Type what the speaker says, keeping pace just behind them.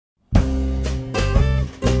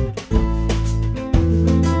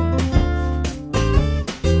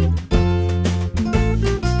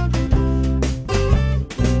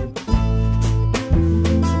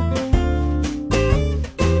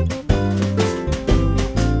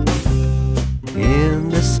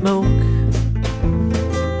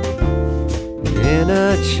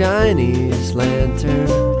Chinese lantern,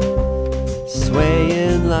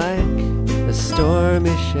 swaying like a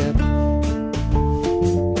stormy ship.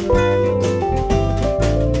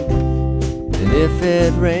 And if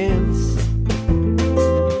it rains,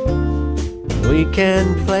 we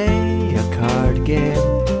can play a card game.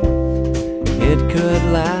 It could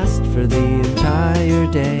last for the entire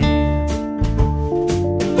day.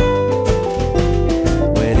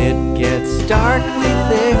 When it gets dark, we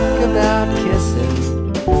think about kissing,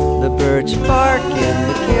 the birch bark and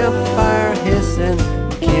the campfire hissing.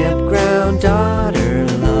 Campground daughter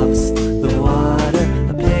loves the water,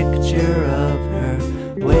 a picture of her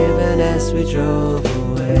waving as we drove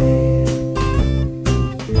away.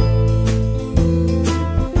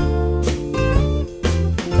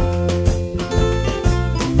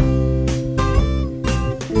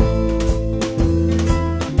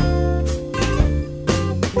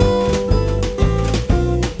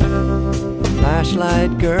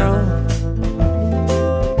 Flashlight girl,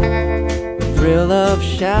 thrill of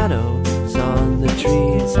shadows on the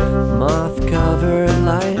trees, moth-covered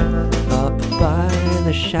light up by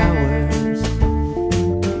the showers,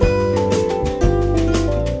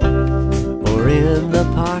 or in the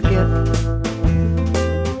pocket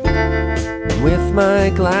with my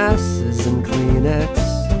glasses and Kleenex.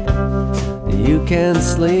 You can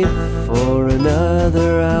sleep for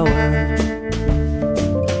another hour.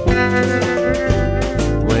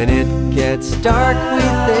 When it gets dark, we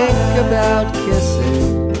think about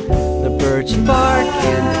kissing, the birch bark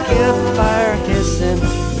and the campfire hissing.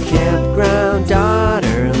 The campground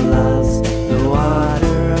daughter loves the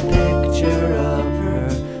water, a picture of her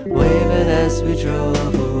waving as we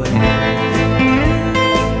drove away.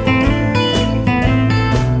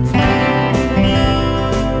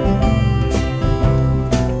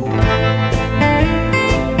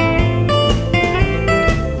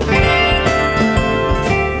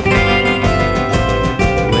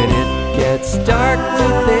 Dark, we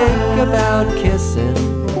think about kissing,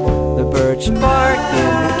 the birch bark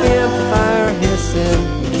and the campfire hissing.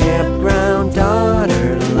 Campground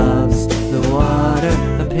daughter loves the water,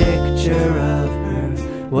 a picture of her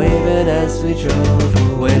waving as we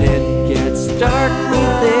drove. When it gets dark, we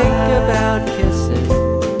think about kissing,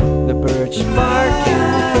 the birch bark and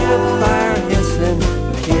the campfire